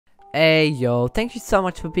Hey yo, thank you so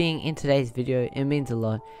much for being in today's video. It means a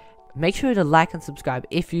lot. Make sure to like and subscribe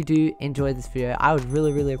if you do enjoy this video. I would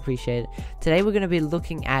really appreciate it. Today we're going to be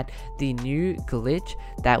looking at the new glitch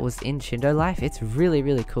that was in Shindo Life. It's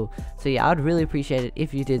really cool. So yeah, I would really appreciate it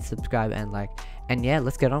if you did subscribe and like. And yeah,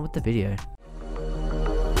 let's get on with the video.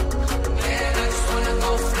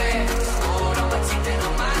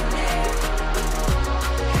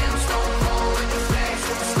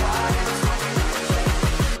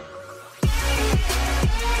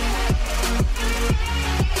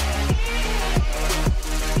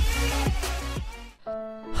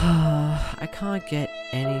 I can't get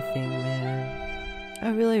anything, man. I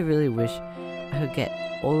really wish I could get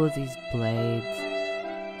all of these blades,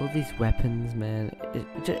 all these weapons, man.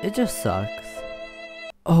 It just sucks.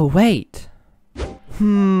 Oh wait. I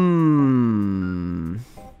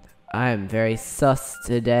am very sus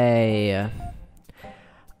today.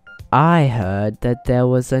 I heard that there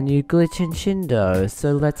was a new glitch in Shindo,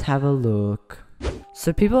 so let's have a look.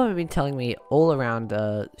 So people have been telling me all around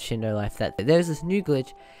Shindo Life that there's this new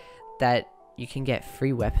glitch that you can get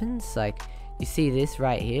free weapons. Like, you see this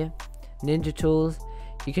right here, ninja tools.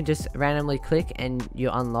 You can just randomly click and you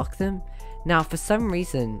unlock them. Now for some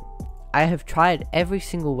reason I have tried every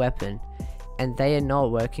single weapon and they are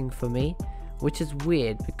not working for me, which is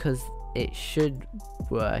weird because it should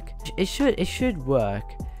work. It should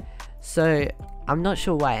work. So I'm not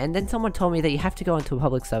sure why. And then someone told me that you have to go into a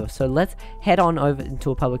public server. So let's head on over into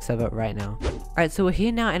a public server right now. Alright, so we're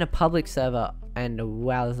here now in a public server. And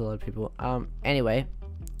wow, there's a lot of people. Anyway,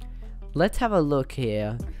 let's have a look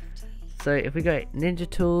here. So if we go ninja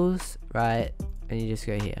tools, right, and you just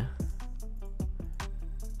go here.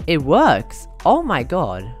 It works! Oh my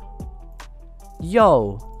god.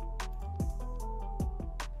 Yo.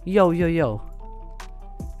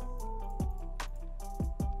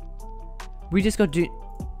 We just got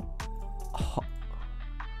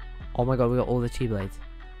oh my god, we got all the chi blades.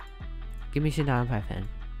 Give me Shindo Empire fan.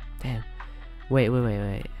 Damn. Wait.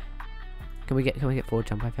 Can we get forward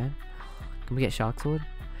jump fan? Can we get shark sword?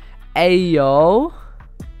 Ayo.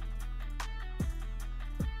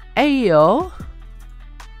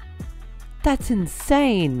 That's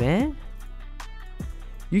insane, man.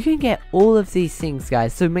 You can get all of these things,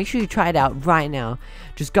 guys, so make sure you try it out right now.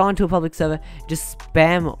 Just go into a public server, just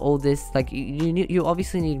spam all this. Like, you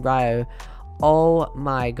obviously need Ryo. Oh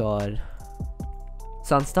my god.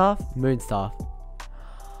 Sunstaff, Moonstaff.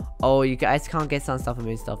 Oh, you guys can't get Sunstaff and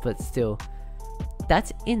Moonstaff, but still,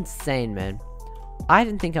 that's insane, man. I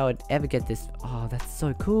didn't think I would ever get this. Oh, that's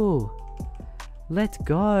so cool. Let's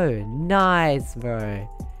go. Nice, bro.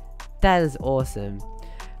 That is awesome.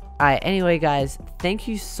 Alright, anyway guys, thank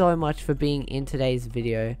you so much for being in today's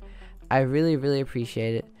video. I really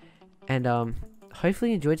appreciate it. And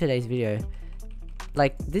hopefully you enjoyed today's video.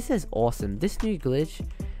 Like, this is awesome. This new glitch,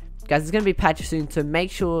 guys, it's gonna be patched soon, so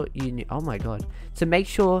make sure you oh my god. So make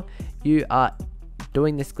sure you are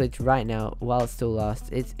doing this glitch right now while it still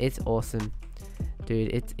lasts. It's awesome.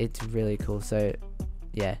 Dude, it's really cool. So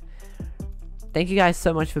yeah. Thank you guys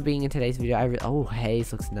so much for being in today's video. Oh,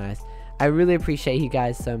 haze looks nice. I really appreciate you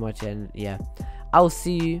guys so much, and yeah, I will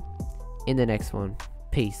see you in the next one.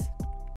 Peace.